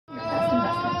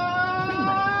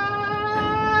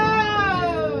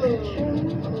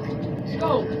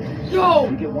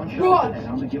get one shot, and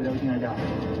I'm gonna give it everything I got.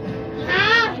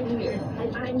 I'm here,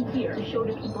 and I'm here to show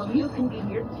the people you can be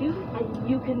here too, and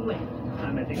you can win.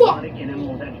 I'm an exotic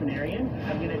animal veterinarian.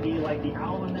 I'm gonna be like the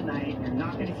owl in the night. You're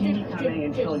not gonna see me coming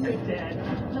until you're dead.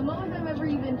 The most I've ever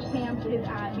even camped is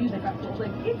at music festivals.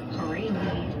 Like, it's crazy.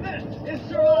 This is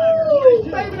Survivor. Ooh,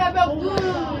 baby, that felt good.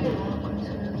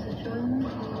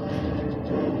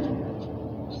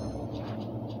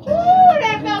 Ooh,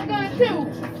 that felt good too.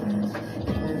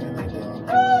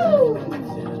 Ooh.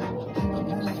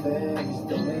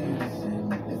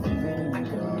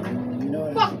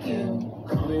 Fuck you.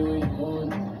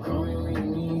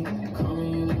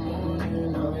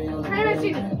 Hey, let's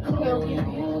see this. Okay.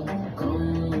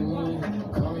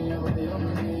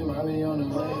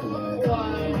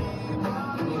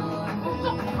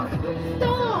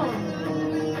 Stop.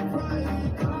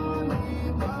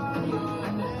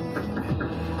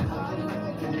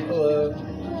 Hello.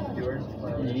 Yours?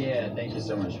 Yeah, thank you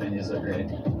so much, man. You're so great.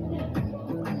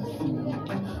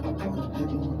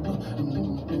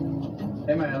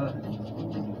 Hey, Myla.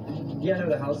 Yeah, no,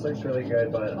 the house looks really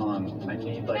good, but I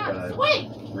need like a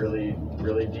really,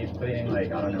 really deep cleaning,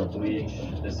 like I don't know, bleach,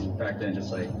 disinfectant,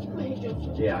 just like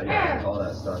yeah, all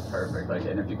that stuff, perfect. Like,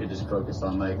 and if you could just focus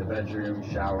on like the bedroom,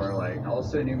 shower, like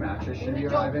also a new mattress should be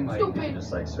arriving, like you can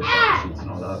just like switch out the sheets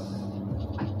and all that.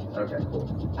 Okay, cool.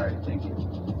 All right, thank you.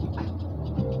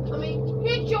 I mean,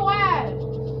 hit your ass.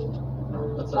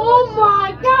 What's up, Oh Lexi?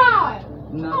 my god.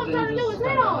 Nothing, trying to do just his kind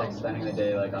head of off. like spending the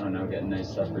day, like I don't know, getting nice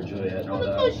stuff for Juliet and all Look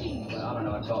at that. Bushy. But I don't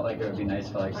know, I felt like it would be nice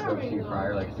to like spoke to you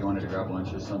prior, like if you wanted to grab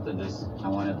lunch or something, just I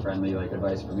wanted friendly like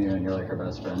advice from you, and you're like her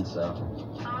best friend, so.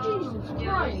 Jesus Yeah, we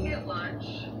Christ. can get lunch.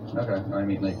 Okay, want to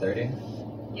meet in like 30?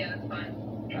 Yeah, that's fine.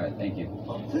 All right, thank you.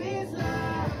 Please.